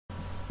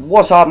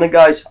What's happening,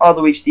 guys?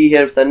 RWHD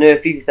here with a new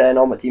FIFA 13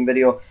 Ultimate Team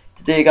video.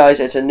 Today, guys,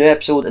 it's a new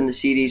episode in the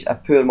series A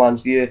Poor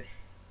Man's View.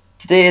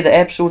 Today the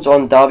episode's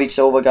on David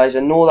Silva, guys. I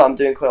know that I'm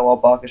doing quite a lot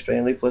of Barclays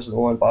Premier League players at the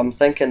moment, but I'm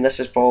thinking this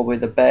is probably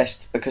the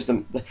best, because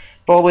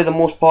probably the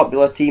most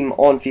popular team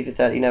on FIFA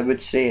 13, I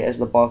would say, is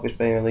the Barclays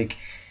Premier League.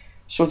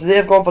 So today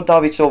I've gone for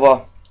David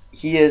Silva.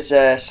 He is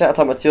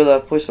centre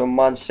midfielder, plays for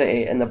Man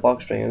City in the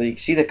Barclays Premier League.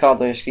 See the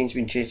card on your screen's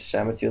been changed to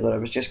centre midfielder. I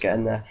was just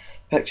getting the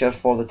picture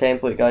for the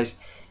template, guys.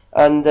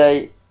 And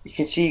you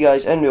can see,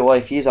 guys, in real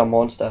life, he's a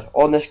monster.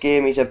 On this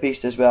game, he's a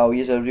beast as well.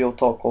 He's a real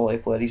top quality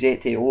player. He's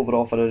 80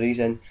 overall for a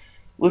reason.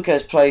 Look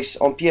at his price.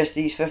 On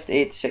PS3, he's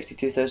 58 to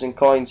 62,000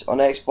 coins. On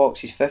Xbox,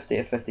 he's 50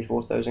 to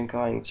 54,000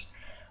 coins.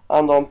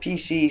 And on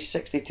PC, he's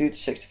 62 to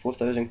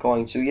 64,000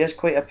 coins. So he is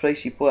quite a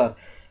pricey player.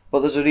 But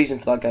there's a reason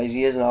for that, guys.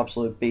 He is an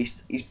absolute beast.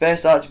 His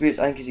best attributes,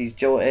 I think, is his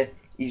agility.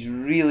 He's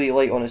really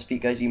light on his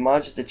feet, guys. He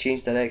manages to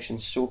change direction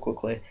so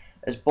quickly.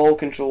 His ball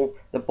control,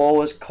 the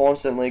ball is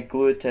constantly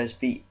glued to his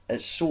feet.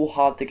 It's so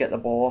hard to get the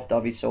ball off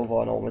David Silva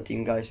on Ultimate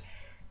Team, guys.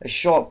 His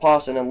short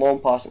passing and long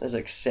passing is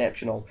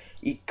exceptional.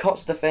 He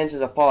cuts defences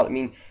apart. I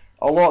mean,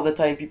 a lot of the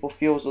time people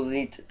feel as though they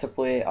need to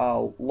play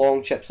a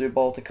long chip through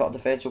ball to cut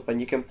defence open.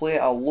 You can play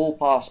a low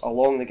pass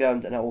along the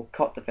ground and it will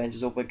cut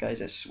defences open,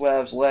 guys. It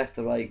swerves left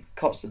to right,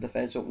 cuts the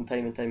defence open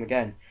time and time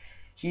again.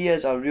 He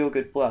is a real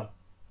good player.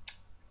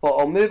 But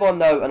I'll move on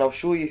now and I'll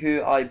show you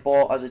who I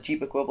bought as a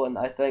cheap equivalent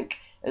I think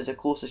is the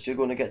closest you're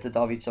going to get to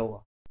David Silva.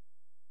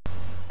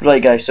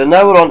 Right, guys, so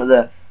now we're on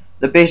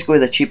to basically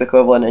the cheap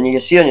equivalent, and you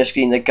can see on your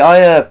screen the guy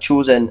I have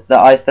chosen that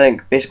I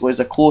think basically is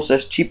the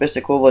closest, cheapest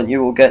equivalent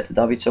you will get to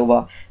David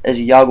Silva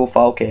is Iago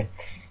Falque.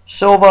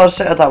 Silva is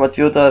centre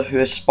midfielder who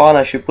is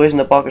Spanish, who plays in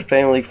the Barclays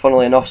Premier League,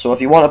 funnily enough. So if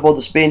you want to build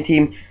the Spain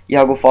team,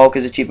 Iago Falque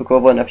is a cheap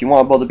equivalent. If you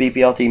want to build the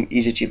BPL team,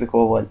 he's a cheap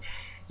equivalent.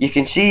 You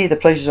can see the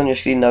prices on your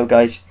screen now,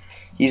 guys.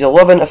 He's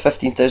 11 to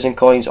 15,000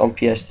 coins on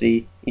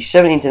PS3. He's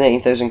 17 to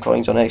 19,000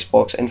 coins on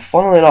Xbox, and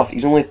funnily enough,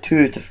 he's only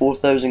 2 to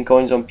 4,000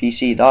 coins on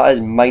PC. That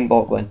is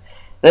mind-boggling.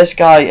 This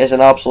guy is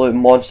an absolute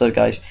monster,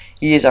 guys.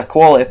 He is a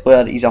quality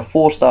player. He's a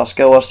 4-star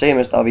skiller, same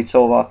as David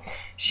Silva.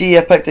 See,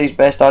 I picked his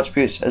best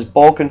attributes. His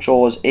ball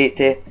control is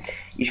 80.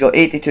 He's got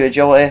 82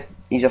 agility.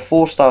 He's a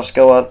 4-star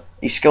skiller.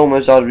 His skill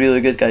moves are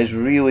really good, guys.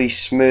 Really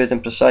smooth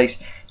and precise.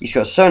 He's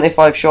got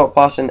 75 short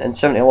passing and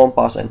 70 long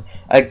passing.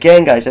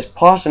 Again, guys, his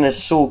passing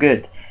is so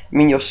good. I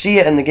mean, you'll see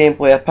it in the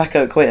gameplay. I pick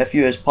out quite a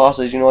few of his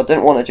passes. You know, I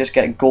didn't want to just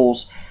get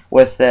goals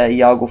with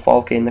Iago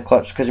Falque in the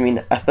clips, because I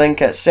mean, I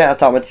think at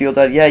centre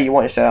midfielder, yeah, you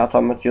want your centre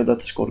midfielder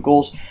to score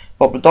goals,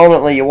 but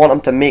predominantly you want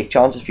him to make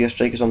chances for your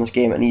strikers on this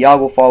game, and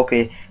Iago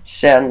Falque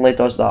certainly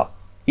does that.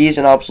 He's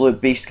an absolute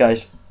beast,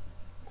 guys.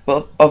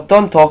 But I've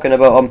done talking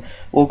about him.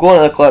 We'll go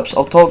into the clips.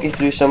 I'll talk you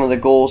through some of the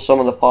goals, some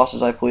of the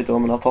passes I played to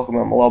him, and I'll talk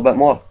about him a little bit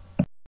more.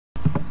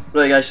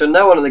 Right, guys, so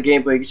now on to the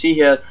gameplay. You can see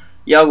here,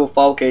 Iago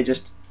Falque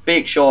just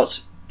fake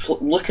shots.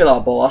 Look at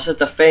that ball. That's a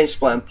defence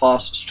splitting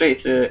pass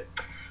straight through it.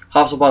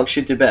 Hasselbank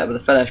should do better with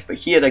the finish, but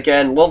here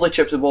again, lovely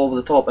chip to the ball over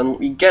the top,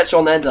 and he gets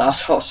on the end of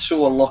that. That's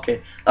so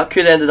unlucky. That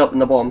could have ended up in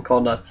the bottom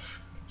corner.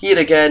 Here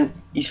again,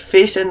 he's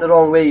facing the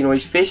wrong way. You know,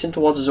 he's facing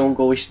towards his own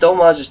goal. He still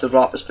manages to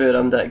wrap his foot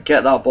around it,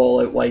 get that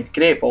ball out wide.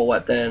 Great ball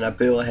whipped in and a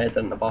bullet header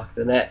in the back of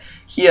the net.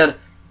 Here,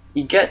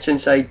 he gets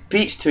inside,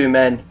 beats two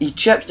men, he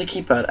chips the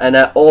keeper, and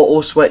it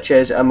auto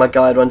switches, and my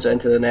guy runs it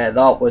into the net.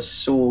 That was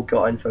so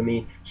gutting for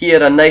me.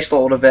 Here, a nice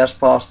little reverse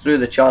pass through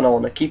the channel,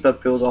 and the keeper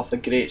pulls off a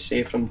great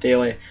save from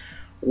Daly.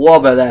 What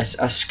about this?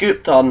 A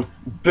scoop turn,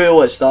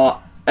 bullets that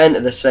into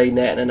the side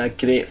net, and a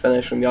great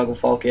finish from Iago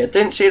Falque. I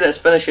didn't say that his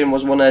finishing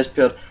was one of his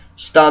pure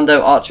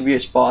standout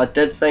attributes, but I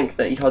did think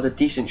that he had a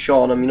decent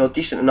shot on him, you know,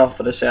 decent enough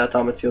for a centre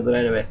midfielder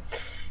anyway.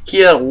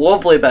 Here,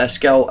 lovely bit of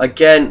skill,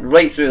 again,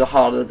 right through the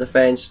heart of the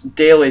defence.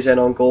 Daly's in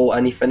on goal,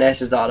 and he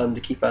finesses that around the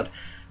keeper.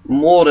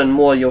 More and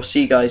more you'll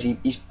see, guys,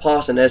 his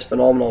passing is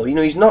phenomenal. You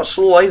know, he's not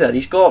slow either.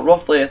 He's got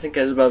roughly, I think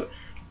it's about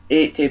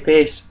 80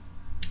 pace.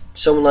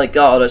 Something like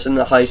that, or it's in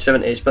the high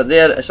 70s, but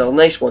there it's a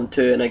nice one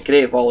too, and a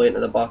great volley into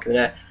the back of the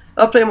net.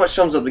 That pretty much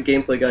sums up the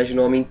gameplay, guys. You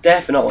know, I mean,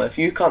 definitely, if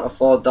you can't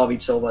afford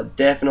David Silva,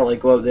 definitely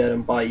go out there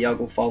and buy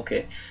Iago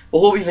Falque.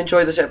 Well, hope you've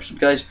enjoyed this episode,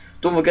 guys.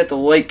 Don't forget to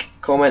like,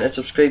 comment and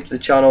subscribe to the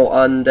channel,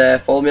 and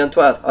follow me on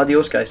Twitter.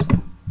 Adios, guys.